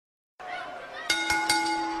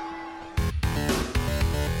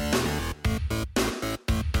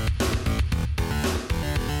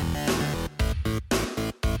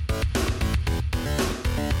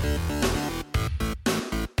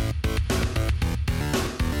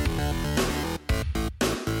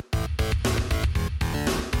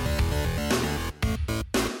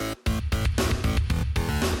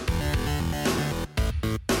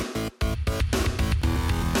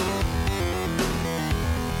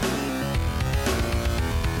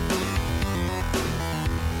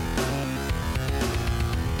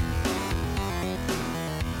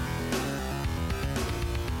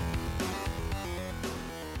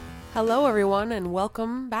Hello, everyone, and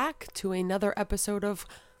welcome back to another episode of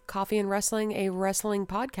Coffee and Wrestling, a wrestling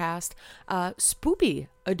podcast, spoopy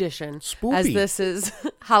edition, Spoopy. as this is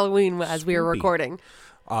Halloween as we are Spoopy. recording.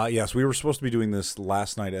 Yes, we were supposed to be doing this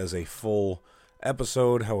last night as a full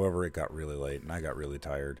episode. However, it got really late, and I got really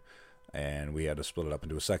tired, and we had to split it up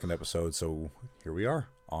into a second episode. So here we are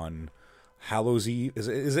on Hallows Eve.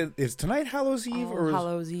 Is tonight Hallows Eve?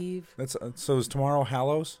 Hallows Eve. So is tomorrow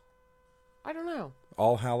Hallows? I don't know.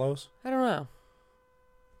 All Hallows? I don't know.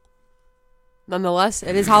 Nonetheless,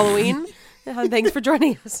 it is Halloween. Thanks for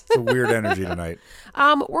joining us. It's a weird energy tonight.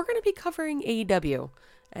 We're going to be covering AEW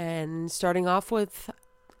and starting off with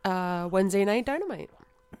Wednesday Night Dynamite.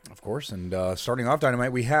 Of course, and starting off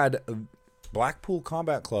Dynamite, we had Blackpool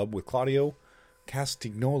Combat Club with Claudio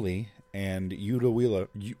Castagnoli and Yuta Wheeler.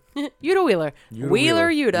 Yuta Wheeler. Wheeler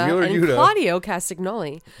Yuta and Yuta. Claudio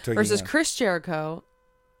Castagnoli Taking versus a- Chris Jericho.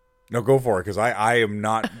 No, go for it, because I am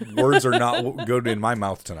not, words are not good in my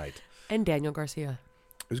mouth tonight. And Daniel Garcia.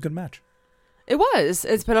 It was a good match. It was.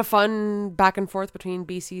 It's been a fun back and forth between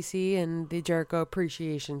BCC and the Jericho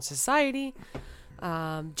Appreciation Society.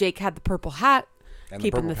 Jake had the purple hat, And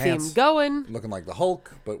keeping the purple theme pants, going. looking like the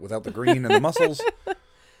Hulk, but without the green and the muscles.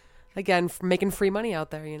 Again, making free money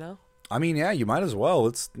out there, you know? I mean, yeah, you might as well.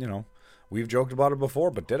 It's, we've joked about it before,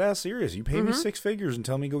 but dead ass serious. You pay me six figures and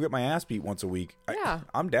tell me to go get my ass beat once a week. Yeah.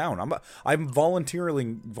 I'm down. I'm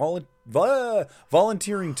volunteering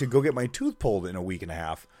to go get my tooth pulled in a week and a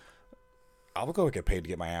half. I'll go get paid to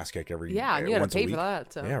get my ass kicked every Yeah, and you gotta once a pay week. for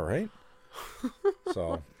that. So. Yeah, right?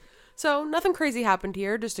 So nothing crazy happened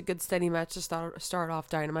here. Just a good steady match to start off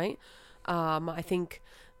Dynamite. I think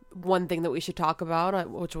one thing that we should talk about,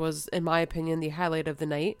 which was, in my opinion, the highlight of the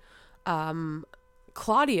night,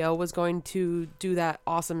 Claudio was going to do that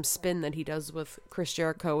awesome spin that he does with Chris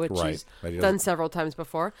Jericho, which Right. he's done several times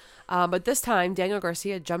before. But this time, Daniel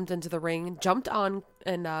Garcia jumped into the ring, jumped on,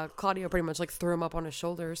 and Claudio pretty much threw him up on his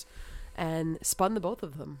shoulders and spun the both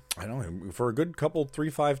of them. I know, for a good couple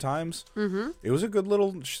 3-5 times, it was a good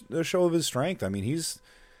little show of his strength. I mean,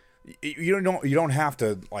 you don't have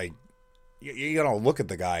to you gotta look at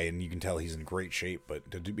the guy and you can tell he's in great shape. But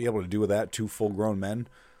to be able to do that, two full grown men,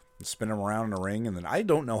 spin him around in a ring, and then I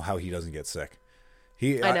don't know how he doesn't get sick.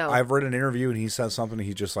 I know. I've read an interview and he says something.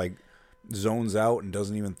 He just zones out and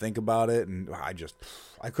doesn't even think about it, and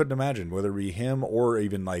I couldn't imagine whether it be him or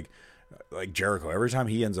even like Jericho. Every time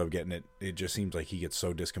he ends up getting it, it just seems like he gets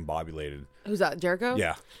so discombobulated. Who's that, Jericho?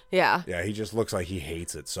 Yeah. Yeah. Yeah, he just looks like he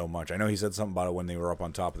hates it so much. I know he said something about it when they were up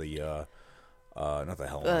on top of the, not the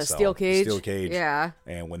Hell in a Cell. Steel cage. Steel cage. Yeah.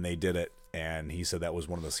 And when they did it, and he said that was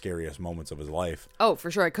one of the scariest moments of his life. Oh, for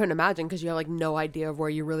sure. I couldn't imagine because you have no idea of where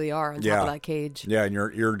you really are on top of that cage. Yeah, and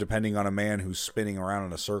you're depending on a man who's spinning around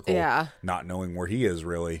in a circle, not knowing where he is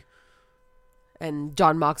really. And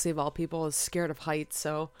John Moxley, of all people, is scared of heights,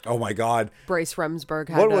 so... Oh, my God. Bryce Remsburg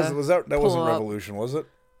had What to was that? That wasn't pull up. Revolution, was it?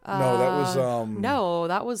 No, that was... No,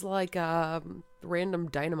 that was a random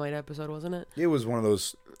Dynamite episode, wasn't it? It was one of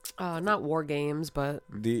those... Not War Games, but...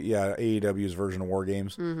 AEW's version of War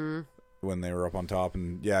Games. Mm-hmm. When they were up on top.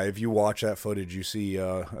 And, yeah, if you watch that footage, you see...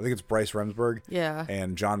 I think it's Bryce Remsburg. Yeah.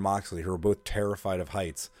 And John Moxley, who are both terrified of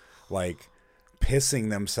heights. Pissing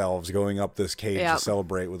themselves going up this cage to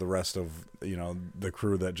celebrate with the rest of the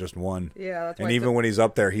crew that just won. Yeah, that's and even when he's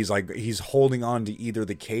up there, he's holding on to either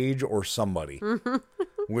the cage or somebody,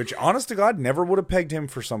 which, honest to God, never would have pegged him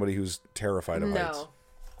for somebody who's terrified of heights.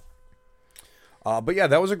 But yeah,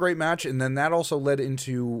 that was a great match, and then that also led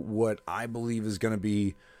into what I believe is going to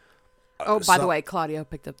be. By the way, Claudio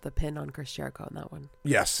picked up the pin on Chris Jericho on that one.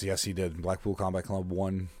 Yes, he did. Blackpool Combat Club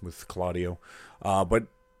won with Claudio, but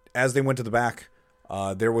as they went to the back.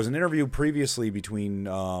 There was an interview previously between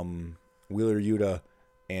Wheeler Yuta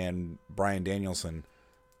and Bryan Danielson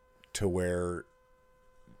to where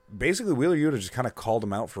basically Wheeler Yuta just kind of called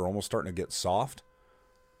him out for almost starting to get soft.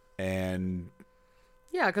 And...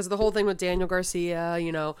 Yeah, because the whole thing with Daniel Garcia,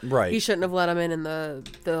 right. He shouldn't have let him in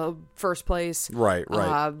the first place. Right.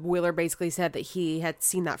 Wheeler basically said that he had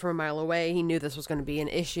seen that from a mile away. He knew this was going to be an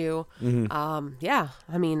issue. Mm-hmm. Yeah,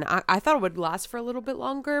 I mean, I thought it would last for a little bit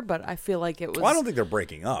longer, but I feel like it was... Well, I don't think they're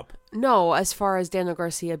breaking up. No, as far as Daniel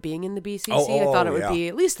Garcia being in the BCC, I thought it would be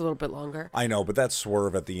at least a little bit longer. I know, but that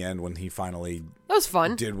swerve at the end when he finally... That was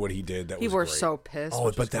fun. Did what he did. People were so pissed.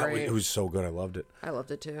 Oh, but it was so good. I loved it. I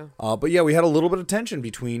loved it too. But yeah, we had a little bit of tension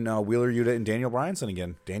between Wheeler Yuta and Daniel Bryanson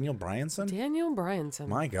again. Daniel Bryanson?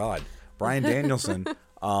 My God. Bryan Danielson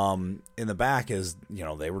in the back as,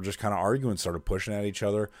 they were just kind of arguing, started pushing at each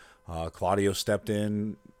other. Claudio stepped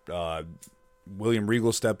in. William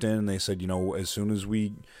Regal stepped in and they said, as soon as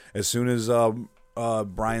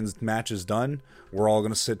Brian's match is done, we're all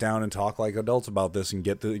going to sit down and talk like adults about this and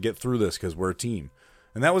get through this because we're a team.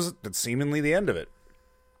 And that's seemingly the end of it.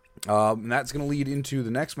 And that's going to lead into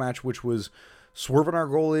the next match, which was Swerve and our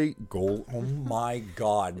goal. Oh my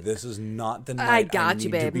God, this is not the night I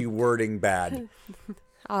need to be wording bad.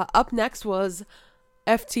 Up next was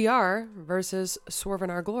FTR versus Swerve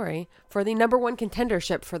and Our Glory for the number 1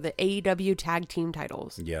 contendership for the AEW tag team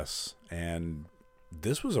titles. Yes, and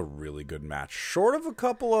this was a really good match. Short of a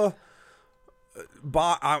couple of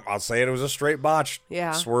I'll say it was a straight botch.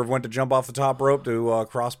 Yeah. Swerve went to jump off the top rope to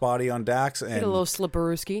crossbody on Dax. And a little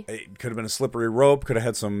slipperooski. It could have been a slippery rope. Could have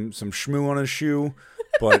had some shmoo on his shoe.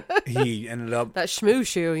 But he ended up... that shmoo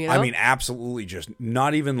shoe, you know? I mean, absolutely just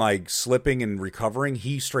not even like slipping and recovering.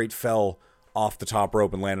 He straight fell off the top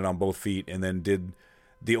rope and landed on both feet and then did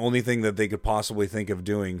the only thing that they could possibly think of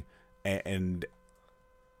doing. And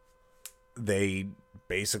they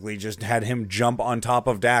basically just had him jump on top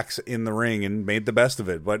of Dax in the ring and made the best of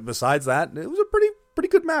it. But besides that, it was a pretty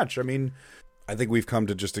good match. I mean, I think we've come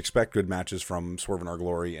to just expect good matches from Swerve and Our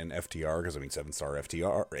Glory and FTR because, I mean, 7-star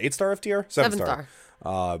FTR, 8-star FTR?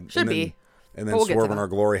 7-star. Should be. And then Swerve and Our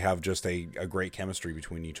Glory have just a great chemistry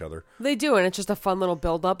between each other. They do, and it's just a fun little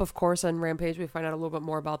build-up. Of course, on Rampage, we find out a little bit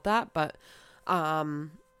more about that. But,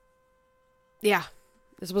 yeah,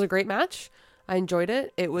 this was a great match. I enjoyed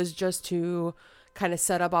it. It was just to kind of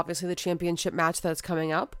set up, obviously, the championship match that's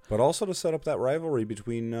coming up. But also to set up that rivalry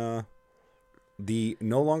between the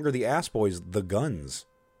no longer the Ass Boys, the Guns.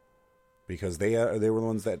 Because they were the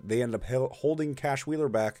ones that they ended up holding Cash Wheeler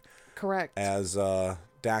back. Correct. As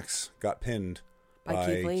Dax got pinned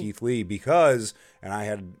by Keith Lee. Because, and I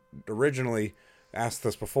had originally asked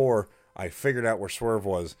this before, I figured out where Swerve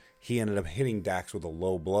was. He ended up hitting Dax with a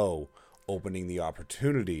low blow, opening the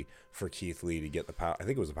opportunity for Keith Lee to get the power. I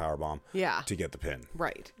think it was a power bomb. Yeah. To get the pin.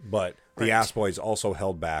 Right. But the Ass Boys also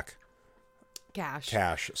held back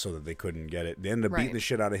Cash so that they couldn't get it. They ended up beating the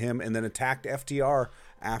shit out of him and then attacked FTR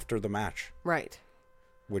after the match. Right.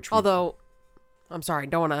 Although, I'm sorry,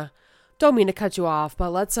 don't mean to cut you off,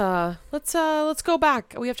 but let's go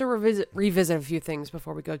back. We have to revisit a few things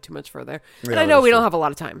before we go too much further. And I know we don't have a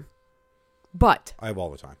lot of time, but I have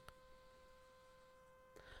all the time.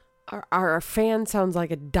 Our fan sounds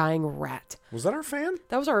like a dying rat. Was that our fan?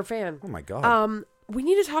 That was our fan. Oh my God. We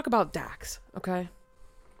need to talk about Dax, okay?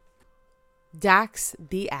 Dax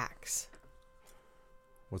the Axe.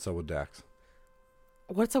 What's up with Dax?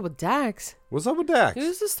 What's up with Dax? What's up with Dax? He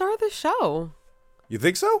was the star of the show. You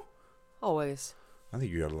think so? Always. I think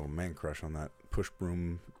you got a little man crush on that push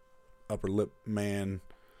broom, upper lip man.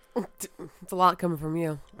 It's a lot coming from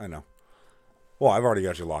you. I know. Well, I've already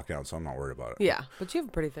got you locked down, so I'm not worried about it. Yeah, but you have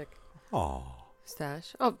a pretty thick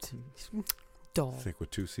stash. Oh, dull. Thick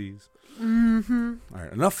with 2 C's. Mm-hmm. All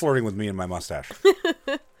right, enough flirting with me and my mustache.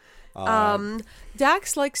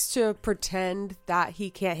 Dax likes to pretend that he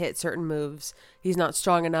can't hit certain moves. He's not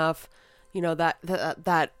strong enough. You know,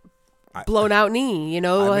 that blown out knee, you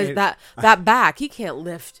know, that back. He can't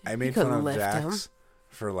lift. I made fun of Dax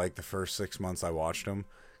for like the first 6 months I watched him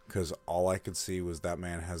because all I could see was that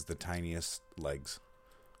man has the tiniest legs.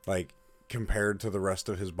 Like, compared to the rest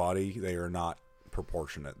of his body, they are not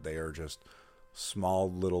proportionate. They are just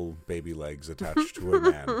small little baby legs attached to a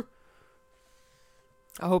man.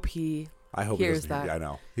 I hope he hears that. I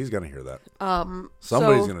know. He's going to hear that.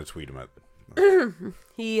 Somebody's going to tweet him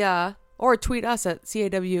at. Or tweet us at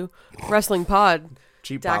CAW Wrestling Pod.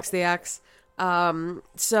 Cheap Dax pop. the Axe.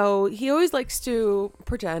 So he always likes to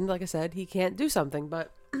pretend, like I said, he can't do something,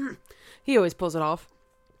 but he always pulls it off.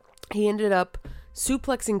 He ended up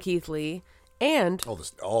suplexing Keith Lee and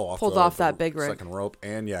pulled off that big rig. Second rope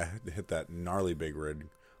and hit that gnarly big rig.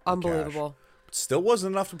 Unbelievable. Still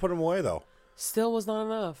wasn't enough to put him away though. Still was not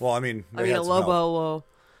enough. Well, I mean, a low blow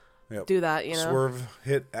will do that, you know. Swerve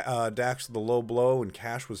hit Dax with the low blow, and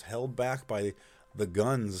Cash was held back by the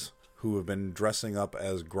Guns, who have been dressing up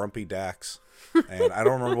as Grumpy Dax. And I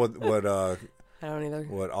don't remember what I don't either.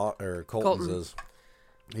 What Colton's is.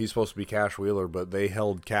 He's supposed to be Cash Wheeler, but they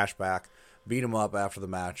held Cash back, beat him up after the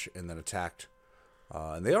match, and then attacked.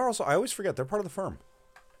 And they are also, I always forget, they're part of the Firm.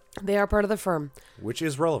 They are part of the Firm, which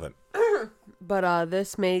is relevant. But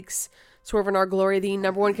this makes Swerve and Our Glory the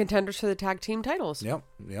number 1 contenders for the tag team titles. Yep.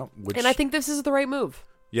 And I think this is the right move.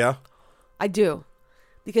 Yeah. I do.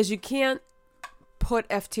 Because you can't put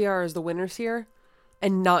FTR as the winners here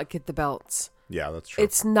and not get the belts. Yeah, that's true.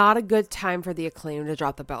 It's not a good time for the Acclaim to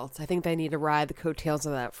drop the belts. I think they need to ride the coattails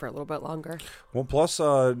of that for a little bit longer. Well, plus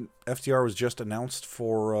FTR was just announced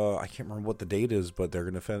for, I can't remember what the date is, but they're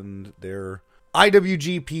going to defend their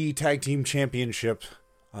IWGP Tag Team Championship,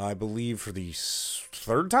 I believe, for the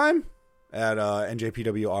 3rd time at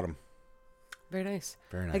NJPW Autumn. Very nice.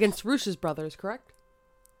 Very nice. Against Rush's brothers, correct?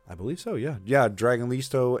 I believe so, yeah. Yeah, Dragon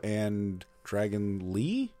Listo and Dragon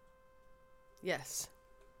Lee? Yes.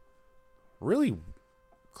 Really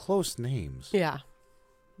close names. Yeah.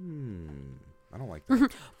 I don't like that. At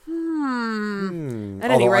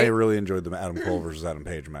Although any rate, I really enjoyed the Adam Cole versus Adam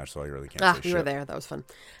Page match, so I really can't say you were shit. there. That was fun.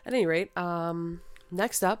 At any rate,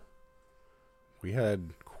 next up, We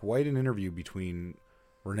had quite an interview between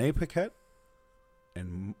Renee Paquette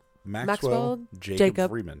and Maxwell Jacob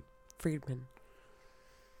Friedman.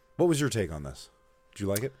 What was your take on this? Did you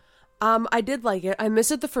like it? I did like it. I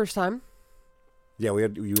missed it the first time. Yeah, you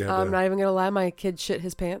had. I'm not even gonna lie, my kid shit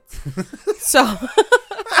his pants. So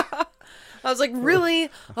I was like, really?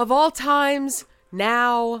 Of all times,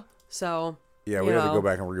 now? So yeah, we had to go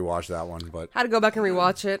back and rewatch that one, but had to go back and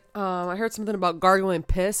rewatch it. I heard something about gargling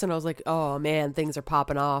piss, and I was like, oh man, things are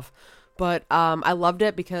popping off. But I loved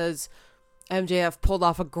it because MJF pulled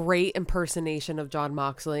off a great impersonation of Jon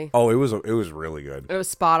Moxley. oh, it was really good. It was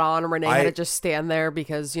spot on. Renee had to just stand there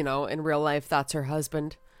because, you know, in real life, that's her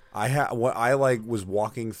husband. What I like was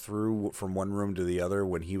walking through from one room to the other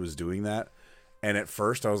when he was doing that. And at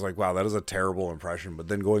first I was like, wow, that is a terrible impression. But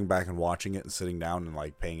then going back and watching it and sitting down and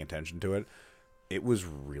like paying attention to it, it was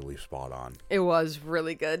really spot on. It was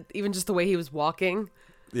really good. Even just the way he was walking.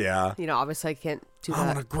 Yeah. You know, obviously I can't do that. I'm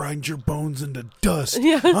going to grind your bones into dust.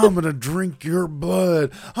 Yeah. I'm going to drink your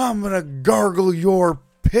blood. I'm going to gargle your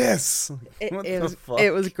piss.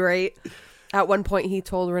 It was great. At one point he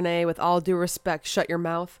told Renee, with all due respect, shut your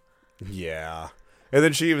mouth. Yeah. And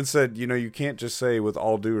then she even said, you know, you can't just say with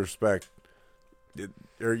all due respect,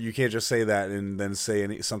 or you can't just say that and then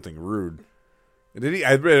say something rude. Did he?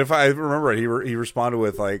 If I remember it, he responded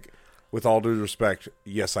with like, with all due respect,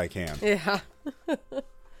 yes, I can. Yeah.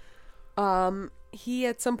 He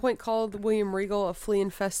at some point called William Regal a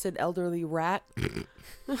flea-infested elderly rat. He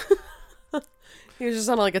was just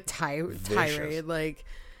on like a tirade. Like,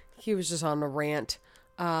 he was just on a rant.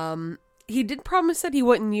 He did promise that he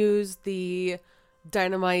wouldn't use the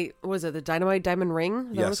dynamite. Was it the dynamite diamond ring?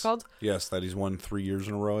 Is that what it's called? Yes, that he's won 3 years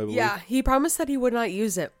in a row, I believe. Yeah, he promised that he would not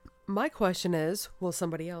use it. My question is, will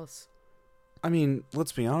somebody else? I mean,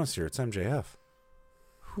 let's be honest here. It's MJF.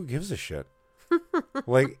 Who gives a shit?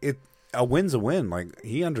 Like, a win's a win. Like,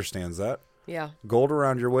 he understands that. Yeah. Gold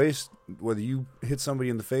around your waist, whether you hit somebody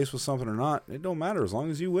in the face with something or not, it don't matter as long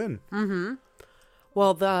as you win. Mm-hmm.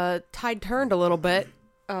 Well, the tide turned a little bit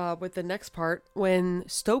with the next part when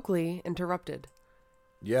Stokely interrupted.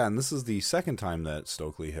 Yeah, and this is the second time that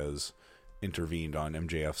Stokely has intervened on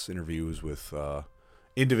MJF's interviews with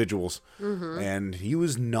individuals. Mm-hmm. And he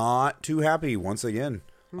was not too happy once again.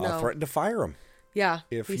 No. Threatened to fire him. Yeah,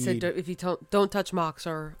 he said, if you don't touch Mox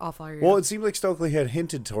or I'll fire you. Well, it seemed like Stokely had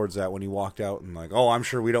hinted towards that when he walked out and like, oh, I'm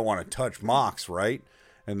sure we don't want to touch Mox, right?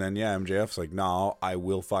 And then, yeah, MJF's like, no, I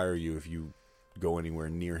will fire you if you go anywhere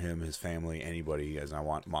near him, his family, anybody, as I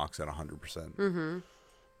want Mox at 100%.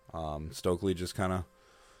 Mm-hmm. Stokely just kind of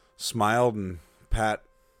smiled and pat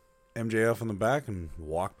MJF on the back and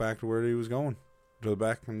walked back to where he was going, to the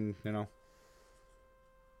back, and, you know,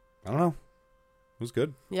 I don't know. It was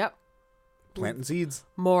good. Yep. Planting seeds.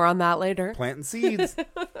 More on that later. Planting seeds.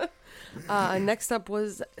 Next up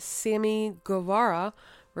was Sammy Guevara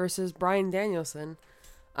versus Bryan Danielson.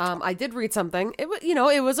 I did read something. It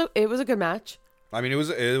was a good match. I mean, it was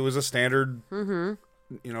a standard,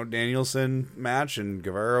 Danielson match, and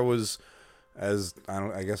Guevara was as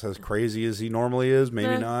crazy as he normally is.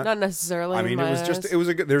 Maybe not. Not necessarily. I mean, it was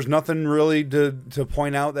a good. There's nothing really to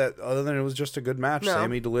point out that other than it was just a good match. No.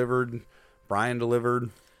 Sammy delivered. Bryan delivered.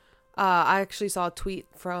 I actually saw a tweet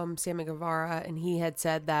from Sammy Guevara, and he had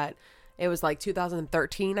said that it was like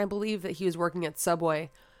 2013, I believe, that he was working at Subway,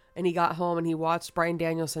 and he got home and he watched Bryan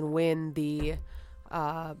Danielson win the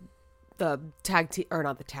tag team, or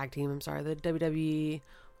not the tag team, I'm sorry, the WWE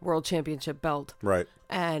World Championship belt. Right.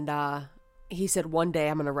 And he said, one day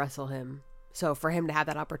I'm going to wrestle him. So for him to have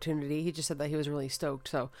that opportunity, he just said that he was really stoked.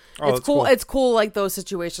 So it's cool. It's cool, like those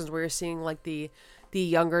situations where you're seeing like the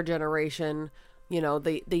younger generation,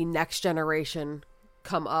 the next generation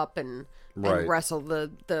come up and wrestle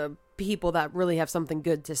the people that really have something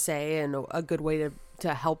good to say and a good way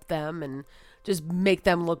to help them and just make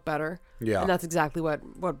them look better. Yeah. And that's exactly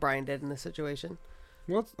what Bryan did in this situation.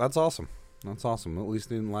 Well, that's awesome. That's awesome. At least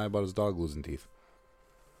he didn't lie about his dog losing teeth.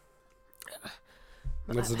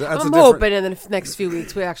 I'm hoping in the next few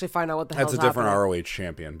weeks we actually find out what the hell's happening. That's a different ROH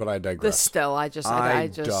champion, but I digress. I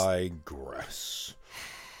digress.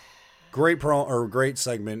 Great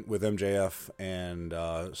segment with MJF and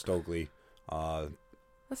Stokely.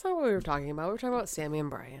 That's not what we were talking about. We were talking about Sammy and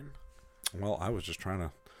Bryan. Well, I was just trying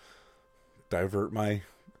to divert my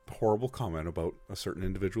horrible comment about a certain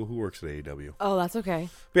individual who works at AEW. Oh, that's okay.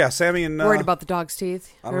 But yeah, Sammy and Worried about the dog's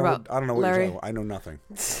teeth. I don't know what Larry? you're talking about. I know nothing.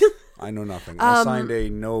 I know nothing. I signed a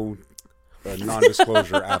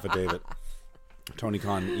non-disclosure affidavit. Tony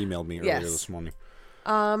Khan emailed me earlier this morning.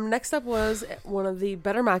 Next up was one of the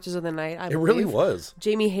better matches of the night. I believe. Really was.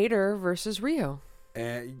 Jamie Hayter versus Riho.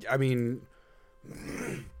 And I mean,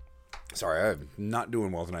 sorry, I'm not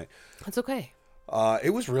doing well tonight. That's okay. It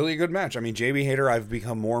was really a good match. I mean, Jamie Hayter, I've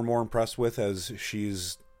become more and more impressed with as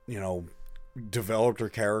she's, developed her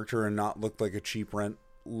character and not looked like a cheap rent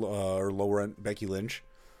or low rent Becky Lynch.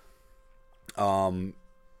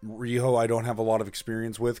 Riho, I don't have a lot of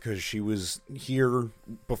experience with because she was here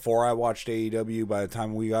before I watched AEW. By the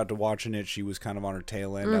time we got to watching it, she was kind of on her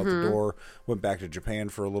tail end out the door. Went back to Japan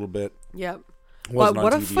for a little bit. Yep. But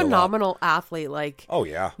what a phenomenal athlete! Like, oh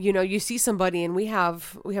yeah, you see somebody, and we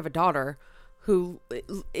have a daughter who,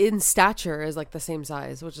 in stature, is like the same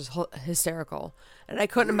size, which is hysterical. And I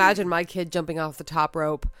couldn't imagine my kid jumping off the top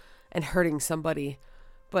rope and hurting somebody,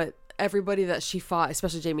 but everybody that she fought,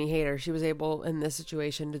 especially Jamie Hayter, she was able in this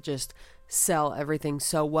situation to just sell everything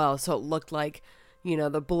so well. So it looked like,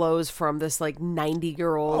 the blows from this like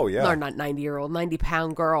 90-year-old, or not 90-year-old,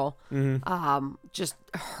 90-pound girl, just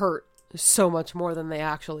hurt so much more than they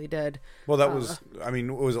actually did. Well, that was,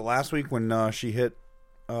 was it last week when she hit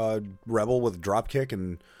Rebel with a drop kick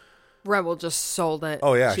and Rebel just sold it.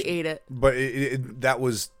 Oh yeah, she ate it. But that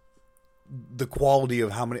was the quality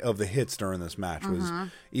of how many of the hits during this match was,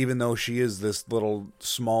 even though she is this little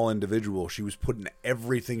small individual, she was putting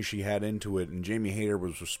everything she had into it, and Jamie Hayter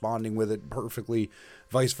was responding with it perfectly.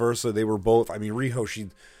 Vice versa, they were both. I mean,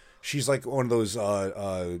 Riho, she's like one of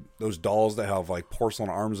those dolls that have like porcelain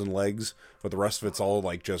arms and legs, but the rest of it's all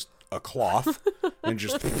like just a cloth, and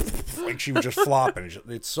just like she was just flopping.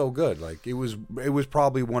 It's so good. Like it was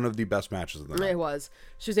probably one of the best matches of the night. It was.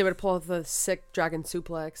 She was able to pull off the sick dragon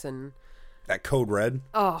suplex and that code red.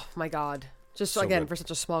 Oh my god! Just so again, good. For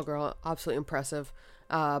such a small girl, absolutely impressive.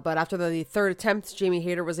 But after the third attempt, Jamie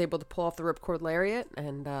Hayter was able to pull off the ripcord lariat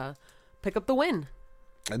and pick up the win.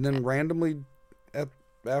 And then randomly,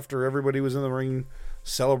 after everybody was in the ring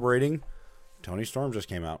celebrating, Toni Storm just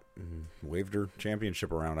came out and waved her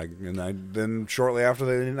championship around. Then shortly after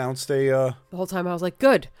they announced the whole time I was like,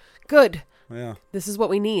 good. Yeah. This is what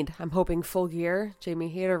we need. I'm hoping Full Gear, Jamie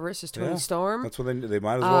Hayter versus Toni Storm. That's what they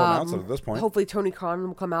might as well announce it at this point. Hopefully Tony Khan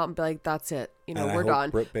will come out and be like, that's it. We're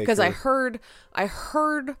done. Because I heard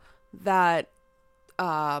that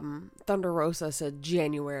Thunder Rosa said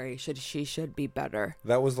January she should be better.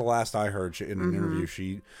 That was the last I heard in an interview.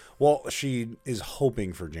 She is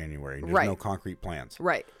hoping for January. There's no concrete plans.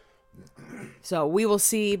 Right. So we will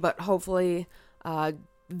see, but hopefully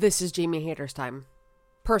this is Jamie Hayter's time.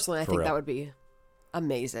 Personally, I think that would be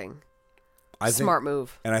amazing. Smart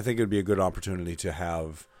move. And I think it would be a good opportunity to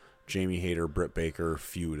have Jamie Hayter, Britt Baker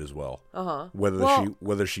feud as well.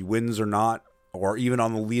 Whether she wins or not, or even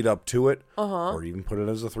on the lead up to it, or even put it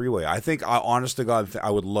as a 3-way. I think, honest to God,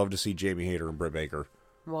 I would love to see Jamie Hayter and Britt Baker.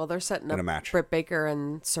 Well, they're setting up a match. Britt Baker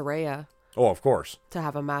and Saraya. Oh, of course. To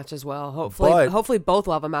have a match as well. Hopefully both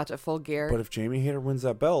will have a match at Full Gear. But if Jamie Hayter wins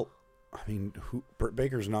that belt, I mean, Britt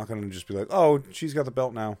Baker's not going to just be like, oh, she's got the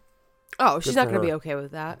belt now. Oh, she's not going to be okay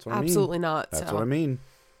with that. Absolutely not. That's what I mean.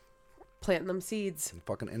 Planting them seeds.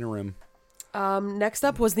 Fucking interim. Next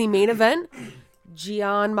up was the main event.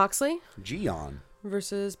 Jon Moxley.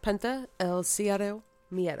 Versus Penta El Cielo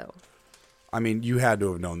Miedo. I mean, you had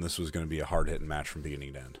to have known this was going to be a hard-hitting match from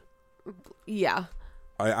beginning to end. Yeah.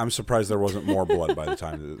 I'm surprised there wasn't more blood by the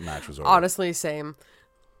time the match was over. Honestly, same.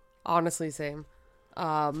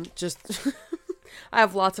 Just I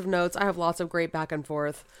have lots of notes. I have lots of great back and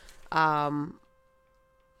forth.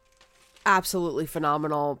 Absolutely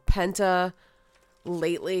phenomenal. Penta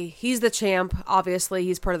lately, he's the champ. Obviously,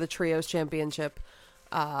 he's part of the Trios Championship.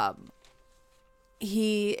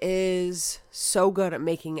 He is so good at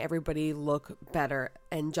making everybody look better,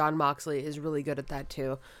 and Jon Moxley is really good at that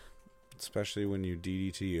too. Especially when you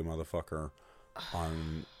DDT a motherfucker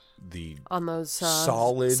on those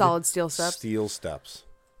solid steel steps.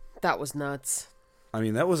 That was nuts. I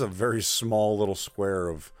mean, that was a very small little square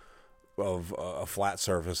of a flat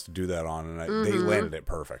surface to do that on, and they landed it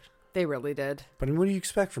perfect. They really did. But I mean, what do you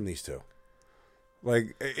expect from these two?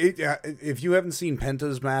 Like, if you haven't seen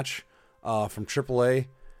Penta's match from AAA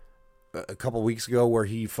a couple weeks ago, where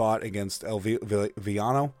he fought against El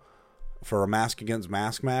Villano for a mask against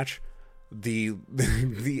mask match, the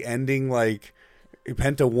ending, like,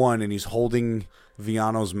 Penta won and he's holding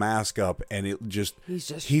Villano's mask up, and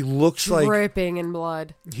he looks like dripping in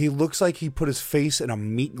blood. He looks like he put his face in a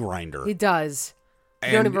meat grinder. He does.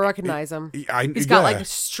 You don't even recognize him. He's got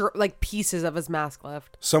like pieces of his mask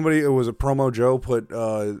left. It was a promo Joe put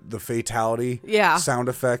the fatality sound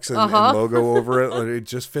effects and logo over it. It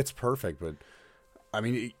just fits perfect. But I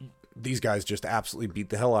mean, these guys just absolutely beat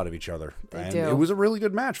the hell out of each other. It was a really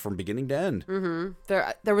good match from beginning to end. Mm-hmm.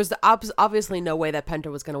 There was obviously no way that Penta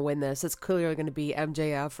was going to win this. It's clearly going to be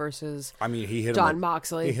MJF versus he hit Jon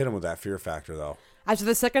Moxley. He hit him with that fear factor, though. After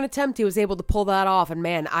the second attempt, he was able to pull that off, and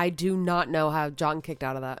man, I do not know how John kicked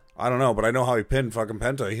out of that. I don't know, but I know how he pinned fucking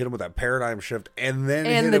Penta. He hit him with that paradigm shift, and then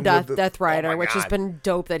hit him with the Death Rider, which has been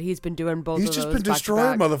dope that he's been doing both of those. He's just been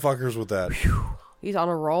destroying motherfuckers with that. He's on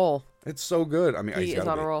a roll. It's so good. I mean, he is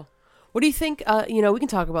on a roll. What do you think? We can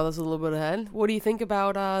talk about this a little bit ahead. What do you think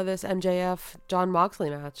about this MJF Jon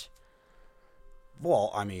Moxley match?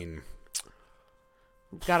 Well, I mean,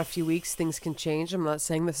 we've got a few weeks. Things can change. I'm not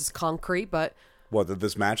saying this is concrete, but. What, that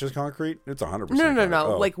this match is concrete? It's 100%. No.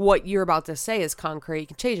 Oh. Like what you're about to say is concrete. You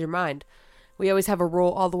can change your mind. We always have a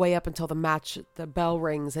rule all the way up until the bell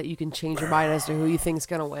rings, that you can change your mind as to who you think's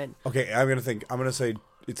going to win. Okay, I'm going to say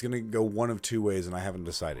it's going to go one of two ways, and I haven't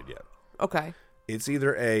decided yet. Okay. It's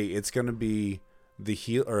either it's going to be the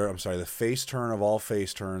face turn of all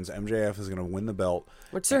face turns. MJF is going to win the belt.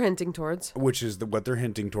 Which they're hinting towards. Which is what they're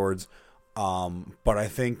hinting towards. But I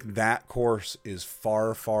think that course is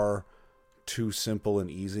far, far too simple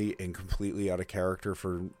and easy and completely out of character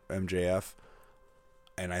for MJF.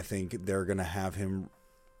 And I think they're going to have him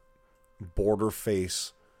border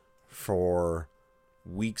face for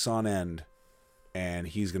weeks on end. And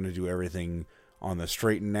he's going to do everything on the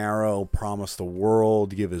straight and narrow, promise the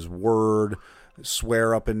world, give his word,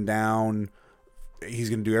 swear up and down. He's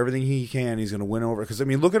going to do everything he can. He's going to win over. Because, I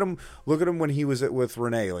mean, look at him when he was with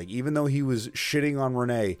Renee. Like, even though he was shitting on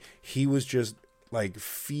Renee, he was just, like,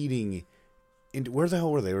 feeding into... Where the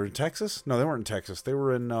hell were they? They were in Texas? No, they weren't in Texas. They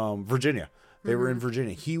were in Virginia. They were in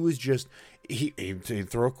Virginia. He was just... He'd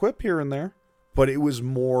throw a quip here and there. But it was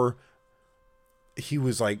more... He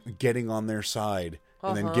was, like, getting on their side...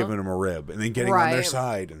 And then giving him a rib, and then getting on their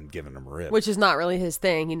side and giving him a rib, which is not really his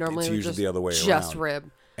thing. He normally it's usually the other way just around. Rib.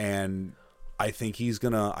 And I think he's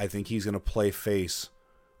gonna play face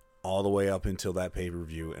all the way up until that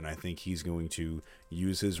pay-per-view, and I think he's going to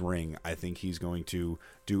use his ring. I think he's going to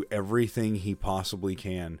do everything he possibly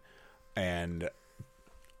can, and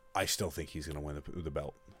I still think he's going to win the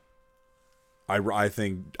belt. I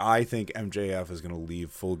think MJF is going to leave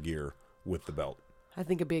Full Gear with the belt. I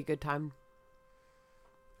think it'd be a good time.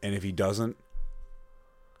 And if he doesn't,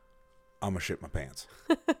 I'm going to shit my pants.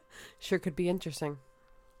 Sure could be interesting.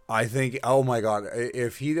 I think, oh my God,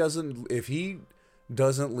 if he doesn't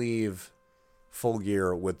leave Full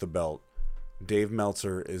Gear with the belt, Eric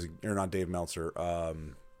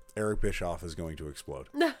Bischoff is going to explode.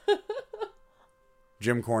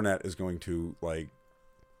 Jim Cornette is going to, like,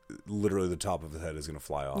 literally the top of his head is going to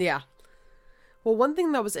fly off. Yeah. Well, one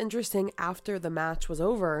thing that was interesting after the match was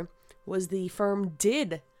over was the firm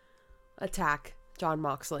did attack Jon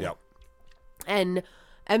Moxley. Yep. And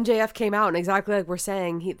MJF came out, and exactly like we're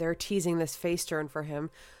saying, they're teasing this face turn for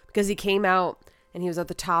him, because he came out and he was at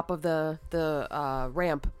the top of the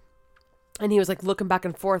ramp, and he was like looking back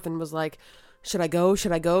and forth and was like, should I go?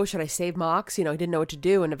 Should I save Mox? He didn't know what to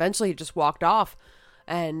do, and eventually he just walked off,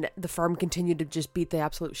 and the firm continued to just beat the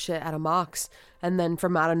absolute shit out of Mox. And then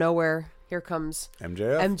from out of nowhere, here comes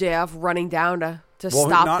MJF running down to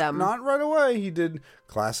stop them. Not right away. He did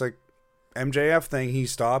classic MJF thing. He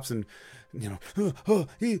stops and he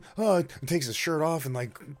takes his shirt off and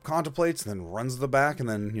like contemplates, and then runs to the back, and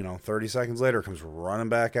then 30 seconds later comes running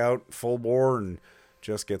back out full bore and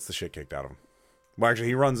just gets the shit kicked out of him. Well, actually,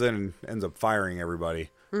 he runs in and ends up firing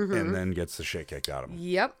everybody, and then gets the shit kicked out of him.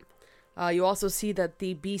 Yep. You also see that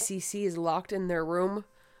the BCC is locked in their room.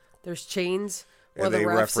 There's chains. Or the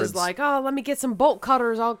refs is like, let me get some bolt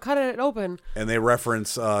cutters. I'll cut it open. And they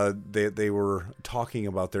reference they were talking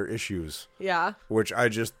about their issues. Yeah. Which I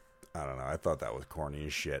don't know. I thought that was corny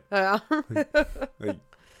as shit. Yeah.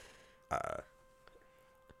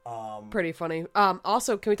 Pretty funny.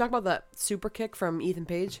 Also, can we talk about that super kick from Ethan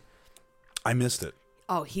Page? I missed it.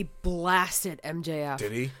 Oh, he blasted MJF.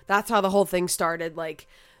 Did he? That's how the whole thing started. Like,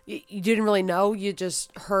 you didn't really know. You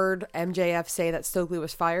just heard MJF say that Stokely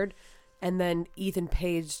was fired. And then Ethan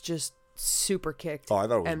Page just super kicked. Oh, I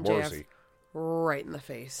thought it was MJF Morrissey. Right in the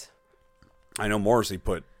face. I know Morrissey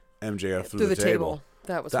put MJF through the table.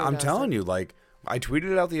 That was. I'm telling you, like, I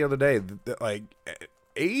tweeted it out the other day that like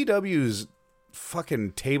AEW's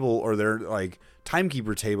fucking table, or their like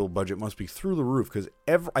timekeeper table budget must be through the roof, because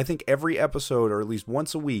I think every episode, or at least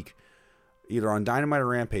once a week, either on Dynamite or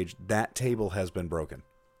Rampage, that table has been broken.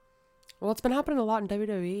 Well, it's been happening a lot in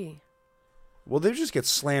WWE. Well, they just get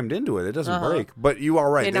slammed into it. It doesn't break. But you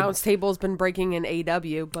are right. The announce table's been breaking in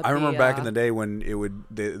AEW. But I remember back in the day when it would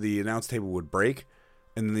the announce table would break,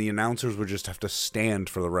 and then the announcers would just have to stand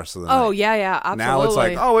for the rest of the night. Oh, yeah, absolutely. Now it's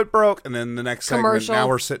like, oh, it broke, and then the next segment, now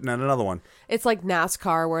we're sitting at another one. It's like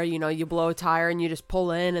NASCAR where, you blow a tire and you just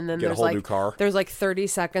pull in, and then Get a whole new car. There's like 30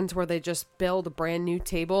 seconds where they just build a brand new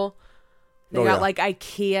table. They got like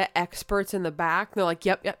IKEA experts in the back. They're like,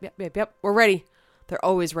 yep, we're ready. They're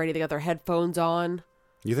always ready. They got their headphones on.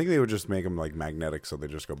 You think they would just make them like magnetic so they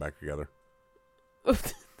just go back together?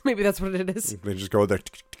 Maybe that's what it is. They just go there.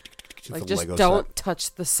 Like, just don't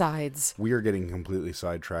touch the sides. We are getting completely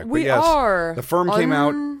sidetracked. We are. The Firm came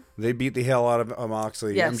out. They beat the hell out of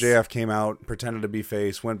Moxley. Yes. MJF came out, pretended to be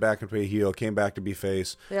face, went back and be heel, came back to be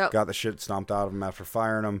face, got the shit stomped out of him after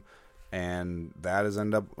firing him, and that has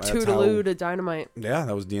ended up... Toodaloo to Dynamite. Yeah,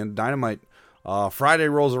 that was the end of Dynamite. Friday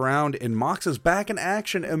rolls around, and Mox is back in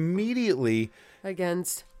action immediately.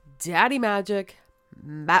 Against Daddy Magic,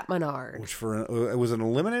 Matt Menard. Which it was an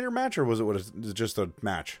eliminator match, or was it just a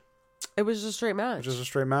match? It was just a straight match. Just a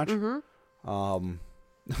straight match? Mm-hmm.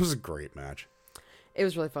 It was a great match. It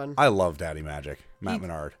was really fun. I love Daddy Magic, Matt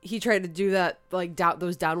Menard. He tried to do that, like,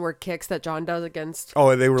 those downward kicks that John does against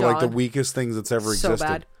they were John. like the weakest things that's ever existed. So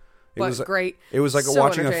bad. But was great. It was like so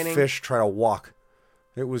watching a fish try to walk.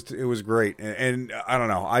 It was great. And I don't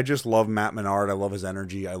know. I just love Matt Menard. I love his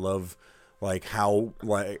energy. I love like how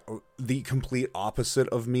like the complete opposite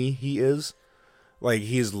of me he is. Like,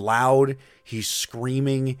 he's loud, he's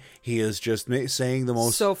screaming, he is just saying the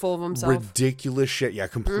most so full of himself, ridiculous shit. Yeah,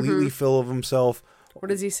 completely full of himself. What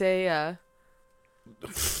does he say?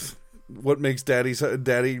 What makes Daddy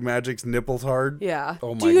Magic's nipples hard? Yeah.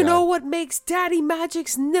 Oh my Do you God. know what makes Daddy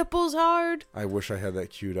Magic's nipples hard? I wish I had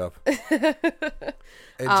that queued up.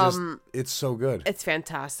 It's so good. It's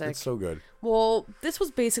fantastic. It's so good. Well, this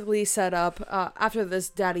was basically set up after this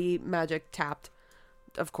Daddy Magic tapped.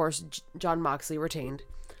 Of course, John Moxley retained.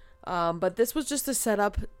 But this was just to set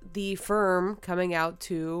up the Firm coming out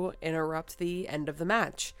to interrupt the end of the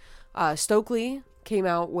match. Stokely came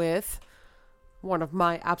out with one of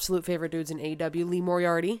my absolute favorite dudes in AEW, Lee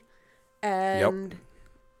Moriarty, and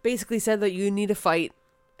basically said that you need to fight,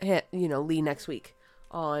 Lee next week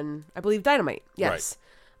on, I believe, Dynamite. Yes.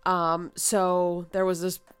 Right. So there was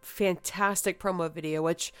this fantastic promo video,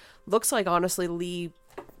 which looks like, honestly, Lee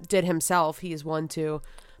did himself. He is one to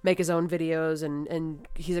make his own videos, and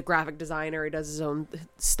he's a graphic designer. He does his own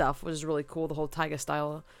stuff, which is really cool. The whole Taiga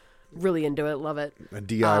style, really into it, love it. A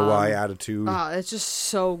DIY attitude. It's just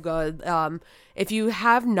so good. If you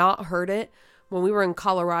have not heard it, when we were in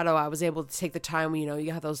Colorado, I was able to take the time.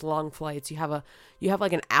 You have those long flights. You have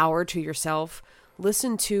like an hour to yourself.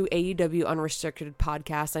 Listen to AEW Unrestricted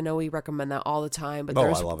podcast. I know we recommend that all the time, but I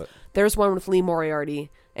love it. There's one with Lee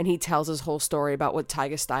Moriarty, and he tells his whole story about what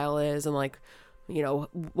Taiga style is, and like,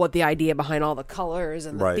 what the idea behind all the colors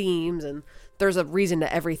and the themes, and there's a reason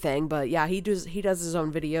to everything. But yeah, he does his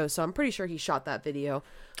own video, so I'm pretty sure he shot that video.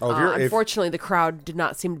 Unfortunately, the crowd did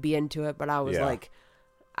not seem to be into it, but I was like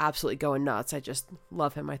absolutely going nuts. I just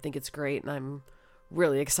love him. I think it's great, and I'm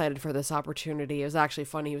really excited for this opportunity. It was actually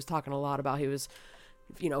funny. He was talking a lot about he was,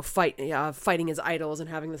 fighting his idols and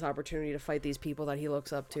having this opportunity to fight these people that he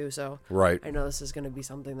looks up to. So I know this is going to be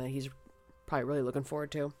something that he's probably really looking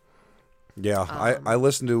forward to. Yeah, I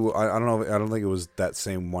listened to, I don't know, I don't think it was that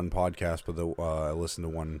same one podcast, but I listened to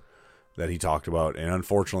one that he talked about, and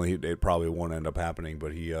unfortunately it probably won't end up happening,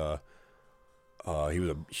 but he was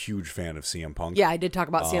a huge fan of CM Punk. Yeah, I did talk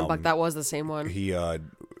about CM Punk. That was the same one. He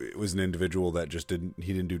was an individual that just didn't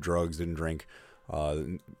do drugs, didn't drink.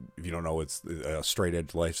 If you don't know, it's a straight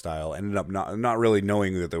edge lifestyle. Ended up not really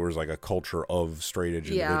knowing that there was like a culture of straight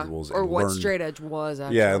edge individuals, or what straight edge was.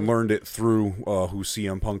 Actually. Yeah, and learned it through who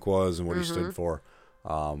CM Punk was and what he stood for.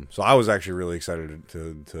 So I was actually really excited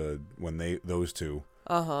to when those two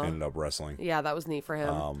ended up wrestling. Yeah, that was neat for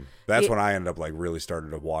him. That's when I ended up like really started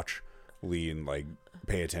to watch Lee and like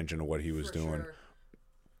pay attention to what he was doing. Sure.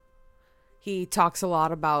 He talks a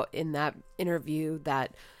lot about in that interview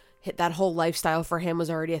that whole lifestyle for him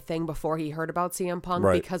was already a thing before he heard about CM Punk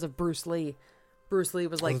because of Bruce Lee. Bruce Lee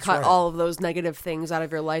was like, cut all of those negative things out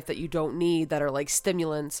of your life that you don't need, that are like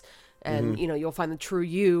stimulants, and you'll find the true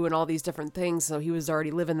you and all these different things. So he was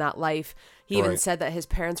already living that life. He even said that his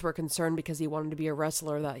parents were concerned because he wanted to be a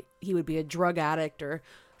wrestler, that he would be a drug addict or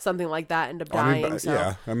something like that, end up dying.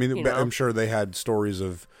 I'm sure they had stories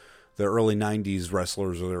of the early 90s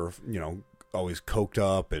wrestlers that are, always coked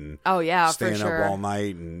up and staying up all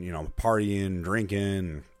night and, partying,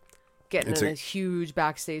 drinking. Getting in a huge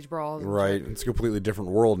backstage brawl. Right. It's a completely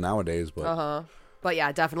different world nowadays. But But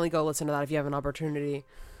yeah, definitely go listen to that if you have an opportunity.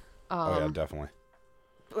 Oh yeah, definitely.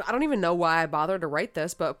 I don't even know why I bothered to write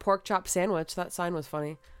this, but pork chop sandwich. That sign was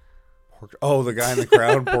funny. Oh, the guy in the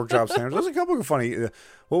crowd, pork chop sandwich. There's a couple of funny.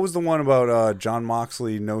 What was the one about John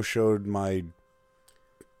Moxley no-showed my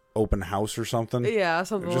open house or something? Yeah,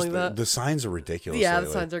 something like that. The signs are ridiculous. Yeah, lately.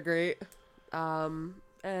 the signs are great.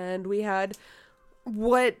 And we had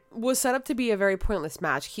what was set up to be a very pointless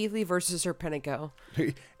match: Keith Lee versus Serpentico.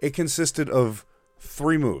 It consisted of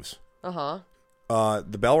 3 moves. The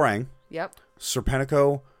bell rang. Yep.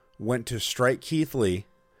 Serpentico went to strike Keith Lee,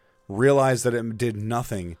 realized that it did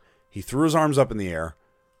nothing. He threw his arms up in the air.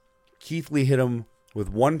 Keith Lee hit him with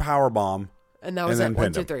 1 power bomb, and that was it.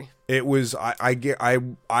 1, 2, 3. It was.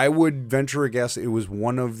 I would venture a guess. It was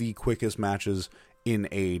one of the quickest matches in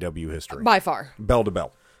AEW history by far, bell to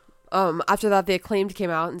bell. After that, the Acclaimed came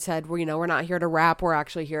out and said, "Well, we're not here to rap. We're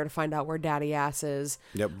actually here to find out where Daddy Ass is."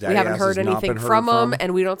 Yep, we haven't heard anything from him,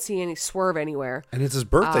 and we don't see any swerve anywhere. And it's his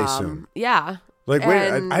birthday soon. Yeah. Like, wait,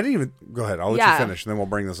 I didn't even go ahead. I'll let you finish, and then we'll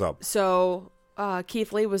bring this up. So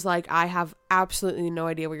Keith Lee was like, "I have absolutely no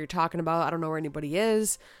idea what you're talking about. I don't know where anybody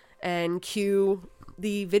is." And cue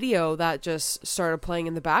the video that just started playing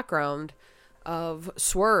in the background of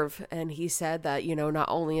Swerve, and he said that not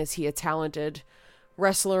only is he a talented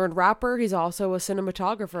wrestler and rapper, he's also a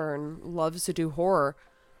cinematographer and loves to do horror.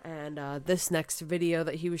 And this next video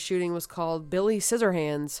that he was shooting was called Billy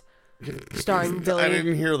Scissorhands, starring Billy. I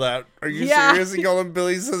didn't hear that. Are you serious? He called him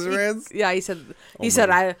Billy Scissorhands? Yeah, he said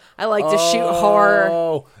I like to shoot horror.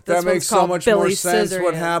 Oh, that makes so much Billy more sense.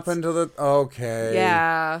 What happened to the okay?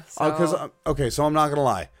 Yeah. So I'm not gonna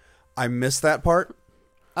lie, I missed that part.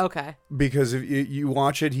 Okay. Because if you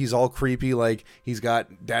watch it, he's all creepy, like he's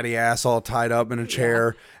got Daddy Ass all tied up in a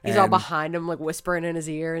chair. He's all behind him, like whispering in his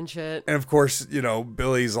ear and shit. And of course,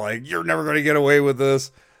 Billy's like, "You're never going to get away with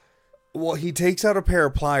this." Well, he takes out a pair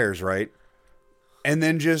of pliers, right? And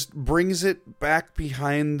then just brings it back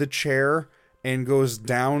behind the chair and goes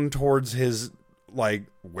down towards his, like,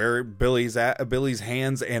 where Billy's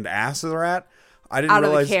hands and ass are at. I didn't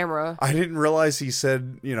realize, of the camera. I didn't realize he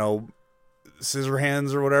said, scissor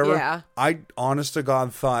hands or whatever. Yeah. I, honest to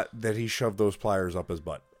God, thought that he shoved those pliers up his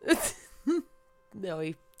butt. No,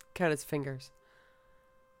 he cut his fingers.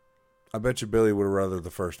 I bet you Billy would have rather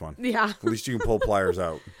the first one. Yeah. At least you can pull pliers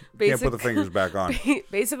out. You can't put the fingers back on.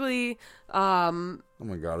 Basically, oh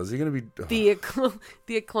my God, is he going to be...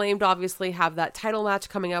 The Acclaimed obviously have that title match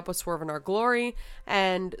coming up with Swerve in Our Glory,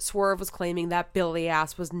 and Swerve was claiming that Billy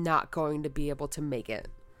Ass was not going to be able to make it.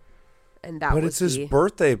 And but it's his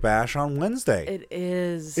birthday bash on Wednesday. It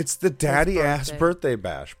is. It's the Daddy Ass birthday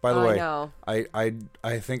bash. By the way, know.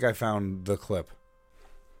 I think I found the clip.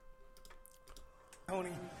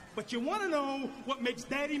 Pony, but you want to know what makes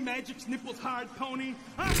Daddy Magic's nipples hard, Pony?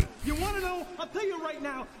 Huh? You want to know? I'll tell you right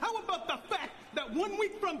now. How about the fact that 1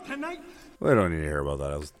 week from tonight... Well, I don't need to hear about that.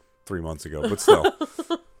 That was 3 months ago. But still,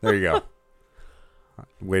 there you go. I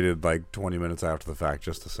waited like 20 minutes after the fact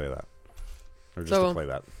just to say that. Or just to play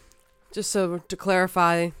that. Just so to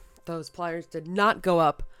clarify, those pliers did not go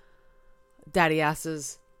up Daddy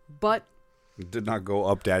Ass's butt. It did not go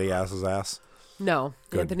up Daddy Ass's ass? No.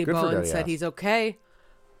 Good. Anthony Bowen said he's okay.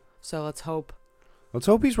 So let's hope. Let's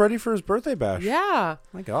hope he's ready for his birthday bash. Yeah.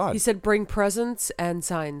 My God. He said bring presents and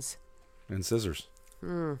signs. And scissors.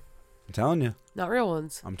 I'm telling you. Not real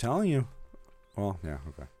ones. I'm telling you. Well, yeah,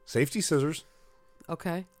 okay. Safety scissors.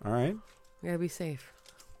 Okay. All right. We gotta be safe.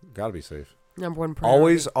 Gotta be safe. Number 1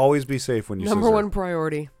 priority. Always be safe when you Number 1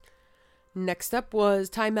 priority. Next up was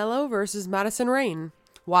Ty Mello versus Madison Rayne.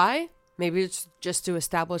 Why? Maybe it's just to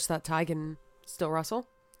establish that Ty can still wrestle.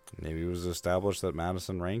 Maybe it was established that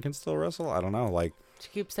Madison Rayne can still wrestle. I don't know. Like, she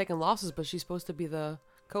keeps taking losses, but she's supposed to be the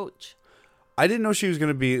coach. I didn't know she was going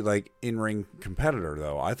to be like in-ring competitor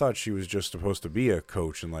though. I thought she was just supposed to be a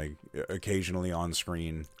coach and like occasionally on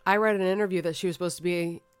screen. I read an interview that she was supposed to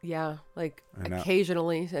be,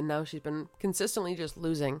 occasionally, and now she's been consistently just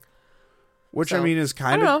losing. Which I mean is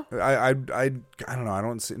kind of I don't know. I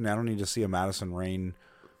don't need to see a Madison Rayne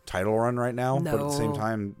title run right now. No. But at the same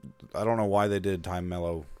time, I don't know why they did Ty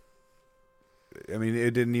Mello. I mean,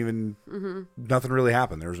 it didn't even nothing really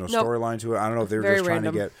happened. There was no storyline to it. I don't know if they were just trying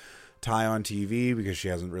to get Ty on TV because she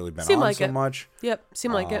hasn't really been on so much. Yep,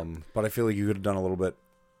 seemed like it. But I feel like you could have done a little bit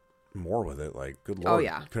more with it. Like, good Lord. Oh,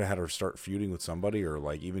 yeah. Could have had her start feuding with somebody or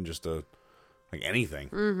like even just anything.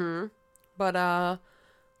 Mm-hmm. But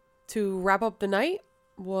to wrap up the night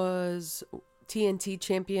was TNT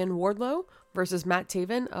champion Wardlow versus Matt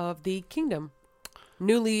Taven of the Kingdom.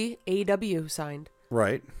 Newly AEW signed.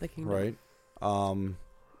 Right. The Kingdom. Right.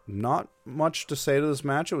 Not much to say to this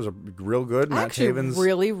match. It was a real good. I actually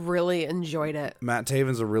really, really enjoyed it. Matt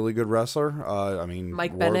Taven's a really good wrestler.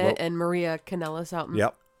 Mike Bennett and Maria Kanellis out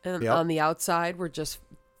on the outside were just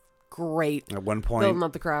great. At one point, building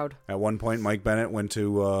up the crowd. At one point, Mike Bennett went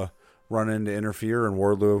to run in to interfere, and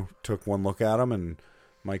Wardlow took one look at him, and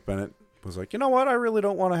Mike Bennett was like, "You know what? I really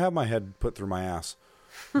don't want to have my head put through my ass."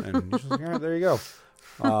 And he's just like, "All right, there you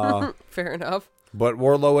go." Fair enough. But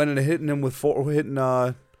Wardlow ended up hitting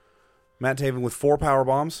Matt Taven with 4 power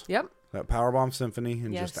bombs. Yep. That powerbomb symphony,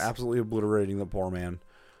 and just absolutely obliterating the poor man.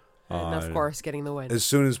 And of course, getting the win. As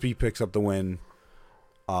soon as Pete picks up the win,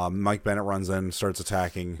 Mike Bennett runs in and starts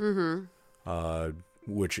attacking,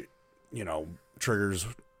 which, triggers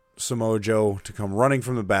Samoa Joe to come running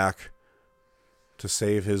from the back to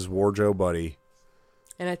save his Warjo buddy.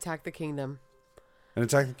 And attack the kingdom. And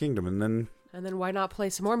then why not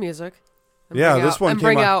play some more music? This one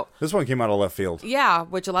came out of left field. Yeah,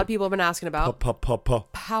 which a lot of people have been asking about.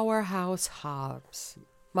 Powerhouse Hobbs.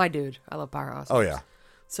 My dude. I love Powerhouse Hobbs. Oh, yeah.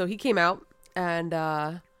 So he came out,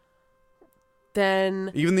 and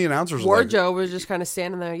then... Even the announcers Warjo was just kind of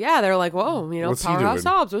standing there. Yeah, they're like, whoa, Powerhouse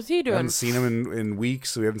Hobbs, what's he doing? I haven't seen him in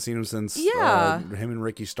weeks. We haven't seen him since him and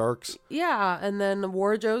Ricky Starks. Yeah, and then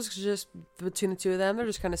Warjo's just, between the two of them, they're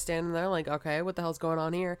just kind of standing there like, okay, what the hell's going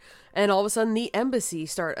on here? And all of a sudden, the Embassy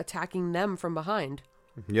start attacking them from behind.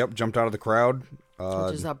 Yep, jumped out of the crowd.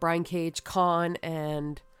 Which is Brian Cage, Khan,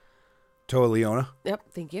 and... Toa Leona. Yep,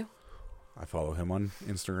 thank you. I follow him on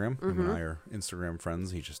Instagram. Him and I are Instagram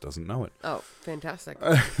friends. He just doesn't know it. Oh, fantastic.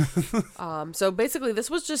 So basically, this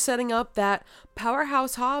was just setting up that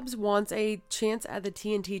Powerhouse Hobbs wants a chance at the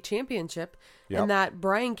TNT Championship, and that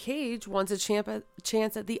Brian Cage wants a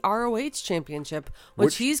chance at the ROH Championship,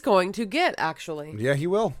 which he's going to get, actually. Yeah, he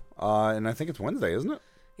will. And I think it's Wednesday, isn't it?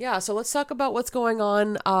 Yeah, so let's talk about what's going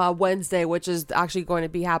on Wednesday, which is actually going to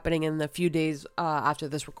be happening in the few days after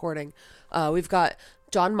this recording. We've got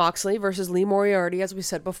Jon Moxley versus Lee Moriarty, as we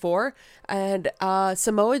said before, and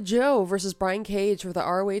Samoa Joe versus Brian Cage for the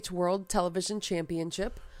ROH World Television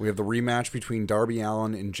Championship. We have the rematch between Darby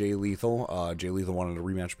Allin and Jay Lethal. Jay Lethal wanted a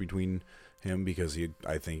rematch between him because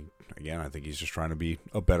I think he's just trying to be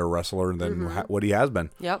a better wrestler than what he has been.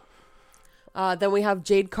 Yep. Then we have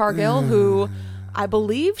Jade Cargill, who I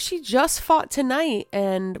believe she just fought tonight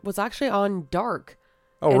and was actually on Dark.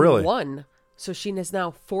 Oh, really? Won. So she is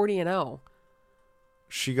now 40-0.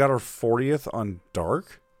 She got her 40th on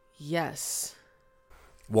Dark? Yes.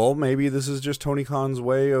 Well, maybe this is just Tony Khan's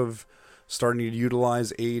way of starting to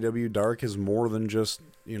utilize AEW Dark as more than just,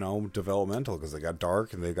 developmental, because they got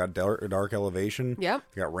Dark and they've got Dark Elevation. Yep.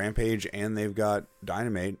 They got Rampage and they've got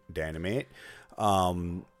Dynamite.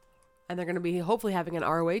 And they're going to be hopefully having an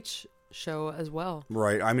ROH show as well.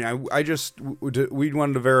 Right. I mean, we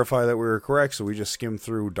wanted to verify that we were correct, so we just skimmed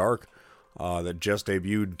through Dark that just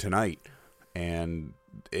debuted tonight. And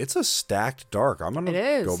it's a stacked Dark. I'm going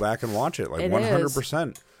to go back and watch it,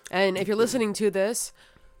 100%. And if you're listening to this,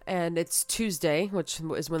 and it's Tuesday, which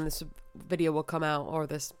is when this video will come out, or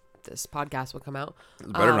this podcast will come out.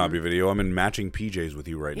 It better not be video. I'm in matching PJs with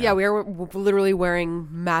you right now. Yeah, we're literally wearing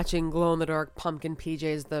matching glow-in-the-dark pumpkin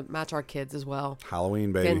PJs that match our kids as well.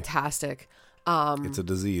 Halloween, baby. Fantastic. It's a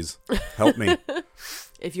disease. Help me.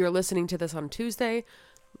 If you're listening to this on Tuesday,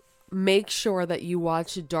 make sure that you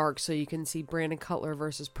watch Dark so you can see Brandon Cutler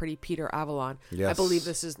versus Pretty Peter Avalon. Yes. I believe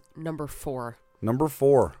this is number 4. Number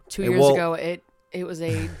 4. 2 years ago, it was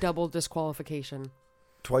a double disqualification.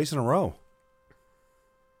 Twice in a row.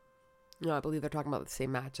 No, I believe they're talking about the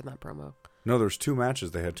same match in that promo. No, there's 2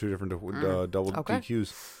 matches. They had 2 different double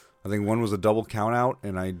DQs. I think one was a double count out,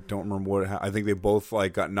 and I don't remember what I think they both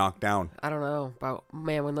got knocked down. I don't know, but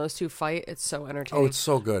man, when those two fight, it's so entertaining. Oh, it's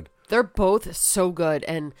so good. They're both so good,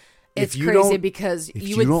 and it's crazy because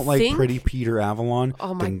you would don't think, like Pretty Peter Avalon,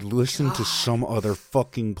 then listen to some other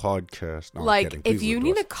fucking podcast. No, if you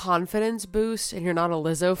need a confidence boost and you're not a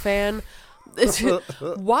Lizzo fan,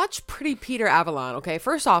 watch Pretty Peter Avalon. Okay,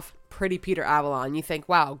 first off, Pretty Peter Avalon, you think,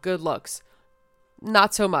 wow, good looks.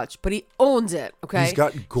 Not so much, but he owns it, okay? He's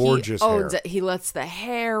got gorgeous hair. He owns it. He lets the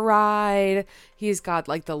hair ride. He's got,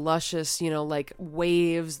 the luscious,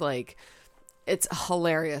 waves. It's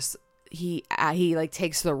hilarious. He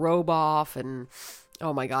takes the robe off, and,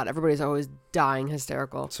 oh, my God, everybody's always dying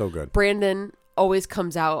hysterical. So good. Brandon always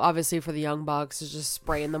comes out, obviously, for the Young Bucks, is just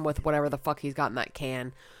spraying them with whatever the fuck he's got in that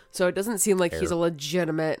can. So it doesn't seem like he's a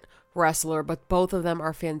legitimate wrestler, but both of them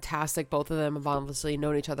are fantastic. Both of them have obviously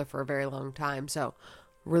known each other for a very long time, so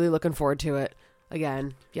really looking forward to it.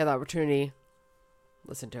 Again, if you have the opportunity,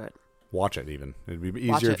 listen to it. Watch it even. It'd be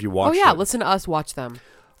easier if you watched it. Oh yeah, listen to us watch them.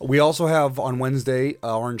 We also have on Wednesday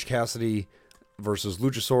Orange Cassidy versus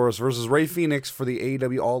Luchasaurus versus Rey Fenix for the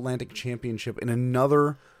AEW All-Atlantic Championship in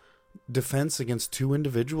another defense against two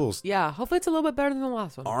individuals. Yeah, hopefully it's a little bit better than the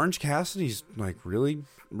last one. Orange Cassidy's like really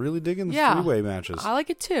digging the Yeah. three-way matches. I like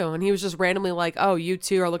it too. And he was just randomly like, oh, you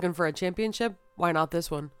two are looking for a championship? Why not this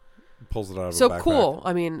one? Pulls it out of So a backpack. cool.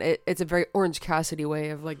 I mean, it's a very Orange Cassidy way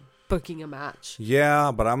of like booking a match.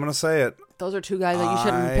 Yeah, but I'm going to say it. Those are two guys that you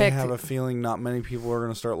shouldn't pick. I have a feeling not many people are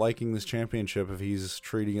going to start liking this championship if he's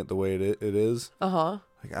treating it the way it is. Uh-huh.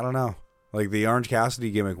 Like, I don't know. Like, the Orange Cassidy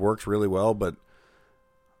gimmick works really well, but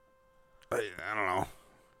I don't know.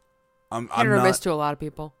 I'm Hit or not, miss to a lot of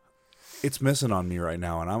people. It's missing on me right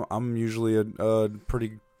now, and I'm usually a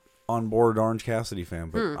pretty on board Orange Cassidy fan,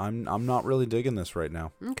 but I'm not really digging this right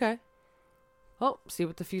now. Okay. Well, see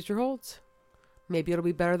what the future holds. Maybe it'll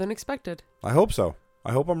be better than expected. I hope so.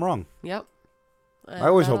 I hope I'm wrong. Yep. I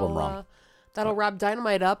always hope I'm wrong. That'll wrap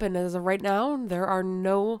Dynamite up, and as of right now, there are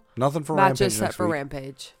no Nothing for matches Rampage set next for week.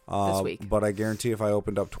 Rampage this week. But I guarantee if I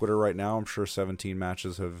opened up Twitter right now, I'm sure 17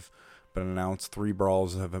 matches have been announced. 3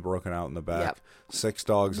 brawls have been broken out in the back. Yep. 6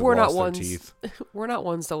 dogs have We're not lost their ones. teeth. We're not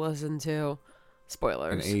ones to listen to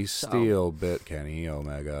spoilers. And Ace so. Steel bit Kenny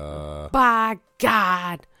Omega. By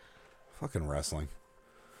God. Fucking wrestling.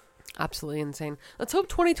 Absolutely insane. Let's hope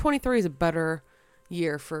 2023 is a better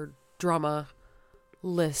year for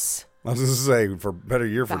drama-less I was going to say, for better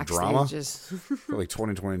year for drama. backstages. For like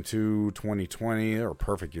 2022, 2020, they were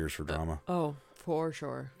perfect years for drama. Oh, for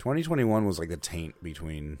sure. 2021 was like the taint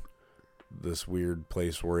between this weird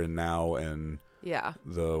place we're in now and Yeah.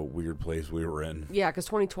 the weird place we were in. Yeah, because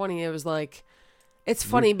 2020, it was like, it's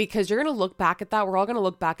funny because you're going to look back at that. We're all going to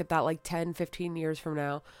look back at that like 10, 15 years from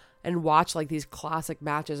now and watch like these classic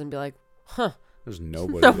matches and be like, huh, There's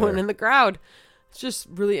nobody no there. one in the crowd. It's just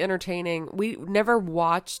really entertaining. We never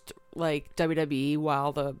watched like WWE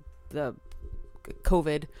while the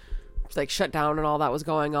COVID like shut down and all that was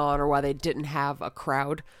going on, or why they didn't have a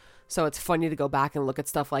crowd. So it's funny to go back and look at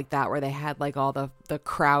stuff like that where they had like all the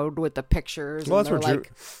crowd with the pictures Well, and that's they're where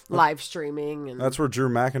like live streaming. And That's where Drew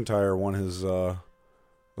McIntyre won his the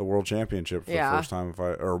world championship for Yeah. the first time,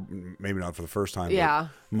 or maybe not for the first time, Yeah.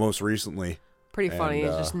 but most recently. pretty funny. and,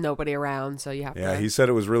 It's just nobody around, so you have Yeah, to. he said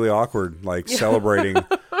it was really awkward, like celebrating,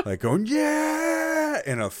 like going yeah,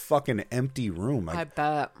 in a fucking empty room. I Like,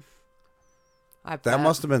 bet. that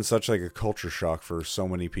must have been such like a culture shock for so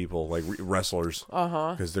many people, like wrestlers,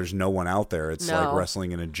 because there's no one out there. It's like No.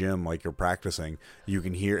 wrestling in a gym, like you're practicing. You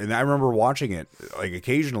can hear, and I remember watching it, like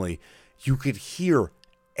occasionally, you could hear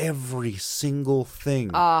every single thing.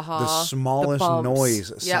 The smallest bumps. noise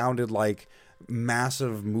Yep. sounded like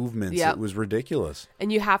massive movements. Yep. It was ridiculous.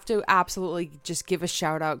 And you have to absolutely just give a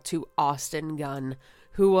shout out to Austin Gunn,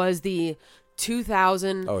 who was the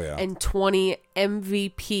 2020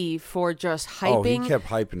 MVP for just hyping, he kept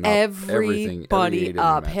hyping up everything, everybody every AEW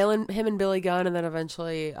up. match. Him and Billy Gunn, and then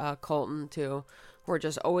eventually Colton too, were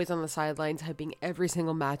just always on the sidelines hyping every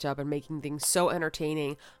single matchup and making things so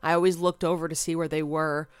entertaining. I always looked over to see where they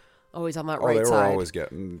were, always on that right they were side. always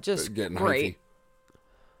getting Just hypey. great.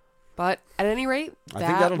 But at any rate, I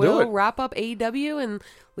think that that'll do will it. wrap up AEW and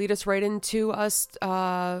lead us right into us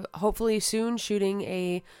hopefully soon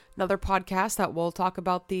shooting another podcast that will talk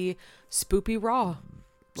about the Spoopy Raw,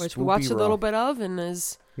 which we Spoopy watched a Raw. little bit of and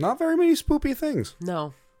is Not very many spoopy things.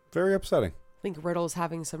 no. Very upsetting. I think Riddle's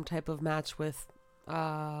having some type of match with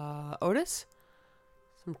Otis.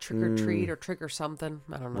 Some trick or treat or trick or something.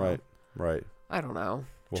 I don't know. Right. I don't know.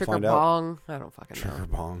 We'll trick or find out. bong. I don't fucking Trick know. or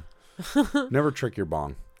bong. Never trick your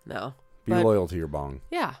bong. No. Be But- loyal to your bong.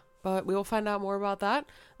 Yeah, but we will find out more about that.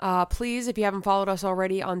 Please, if you haven't followed us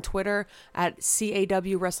already on Twitter at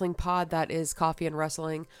CAW Wrestling Pod, that is Coffee and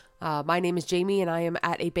Wrestling. My name is Jamie, and I am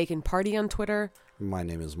at A Bacon Party on Twitter. My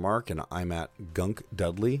name is Mark, and I'm at Gunk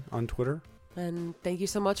Dudley on Twitter. And thank you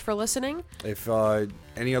so much for listening. If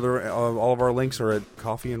any other, all of our links are at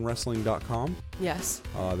coffeeandwrestling.com. Yes,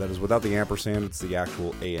 That is without the ampersand. It's the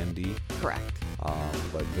actual AND. correct.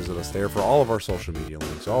 But visit us there for all of our social media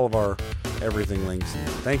links, all of our everything links. And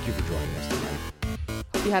thank you for joining us tonight.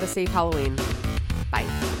 Hope you had a safe Halloween. Bye.